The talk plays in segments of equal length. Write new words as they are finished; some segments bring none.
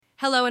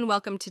Hello and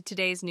welcome to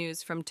today's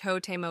news from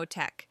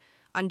TotemoTech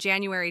on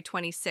January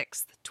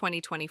 26th,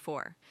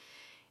 2024.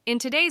 In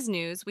today's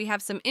news, we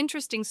have some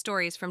interesting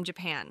stories from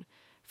Japan.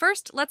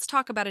 First, let's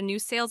talk about a new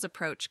sales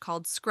approach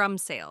called Scrum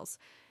Sales.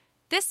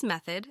 This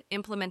method,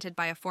 implemented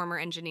by a former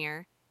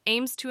engineer,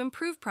 aims to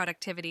improve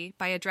productivity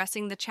by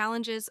addressing the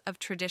challenges of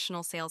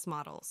traditional sales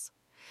models.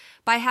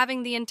 By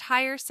having the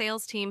entire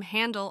sales team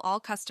handle all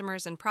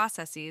customers and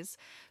processes,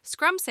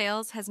 Scrum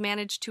Sales has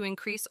managed to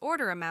increase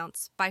order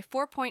amounts by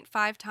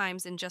 4.5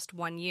 times in just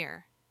 1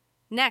 year.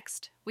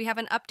 Next, we have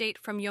an update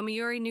from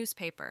Yomiuri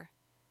newspaper.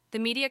 The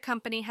media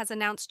company has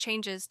announced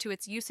changes to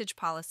its usage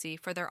policy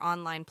for their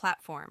online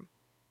platform.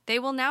 They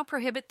will now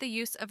prohibit the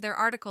use of their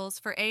articles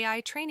for AI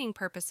training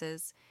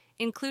purposes,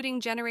 including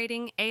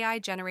generating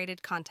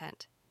AI-generated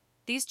content.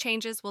 These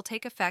changes will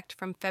take effect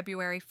from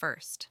February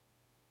 1st.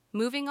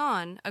 Moving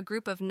on, a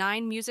group of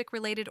 9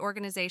 music-related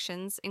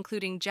organizations,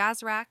 including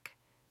JazzRack,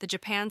 the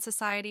Japan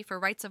Society for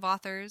Rights of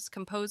Authors,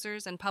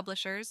 Composers, and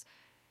Publishers,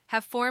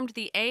 have formed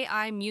the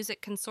AI Music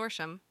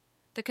Consortium.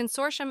 The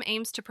consortium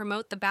aims to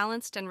promote the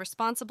balanced and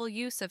responsible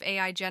use of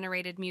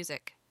AI-generated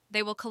music.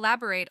 They will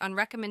collaborate on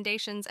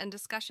recommendations and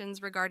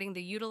discussions regarding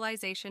the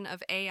utilization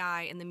of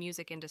AI in the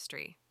music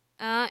industry.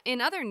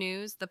 In other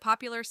news, the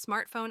popular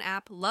smartphone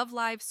app Love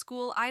Live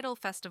School Idol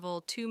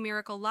Festival 2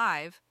 Miracle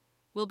Live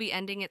will be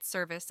ending its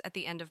service at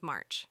the end of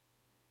March.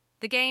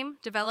 The game,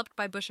 developed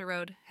by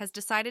Bushiroad, has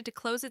decided to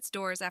close its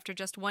doors after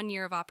just 1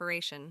 year of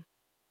operation.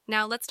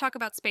 Now let's talk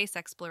about space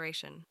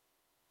exploration.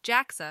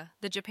 JAXA,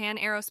 the Japan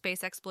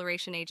Aerospace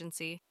Exploration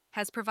Agency,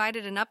 has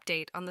provided an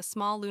update on the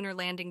small lunar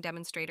landing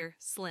demonstrator,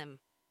 SLIM.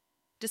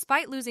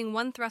 Despite losing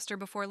one thruster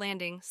before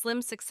landing,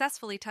 SLIM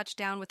successfully touched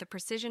down with a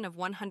precision of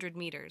 100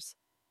 meters.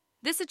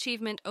 This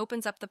achievement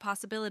opens up the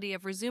possibility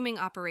of resuming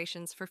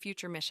operations for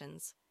future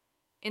missions.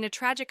 In a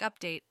tragic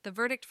update, the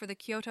verdict for the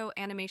Kyoto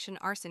animation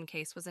arson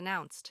case was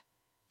announced.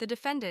 The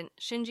defendant,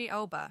 Shinji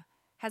Aoba,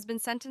 has been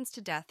sentenced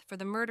to death for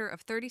the murder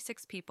of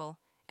 36 people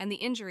and the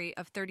injury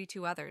of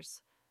 32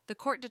 others. The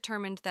court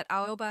determined that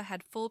Aoba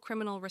had full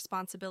criminal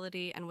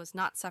responsibility and was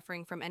not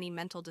suffering from any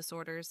mental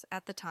disorders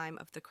at the time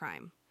of the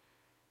crime.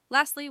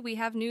 Lastly, we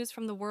have news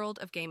from the world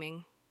of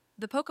gaming.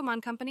 The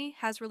Pokémon Company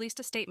has released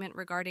a statement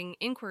regarding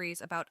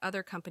inquiries about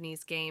other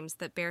companies' games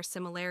that bear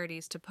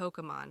similarities to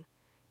Pokémon.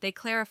 They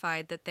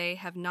clarified that they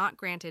have not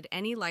granted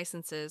any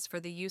licenses for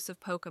the use of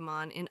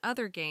Pokémon in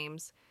other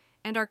games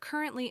and are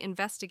currently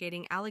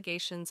investigating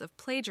allegations of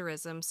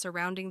plagiarism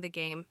surrounding the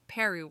game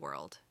Peru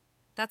World.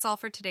 That's all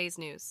for today's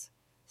news.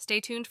 Stay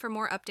tuned for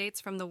more updates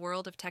from the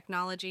world of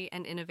technology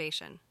and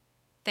innovation.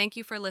 Thank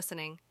you for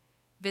listening.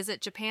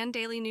 Visit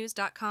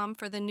japandailynews.com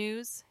for the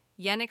news,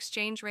 yen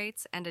exchange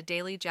rates, and a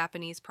daily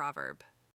Japanese proverb.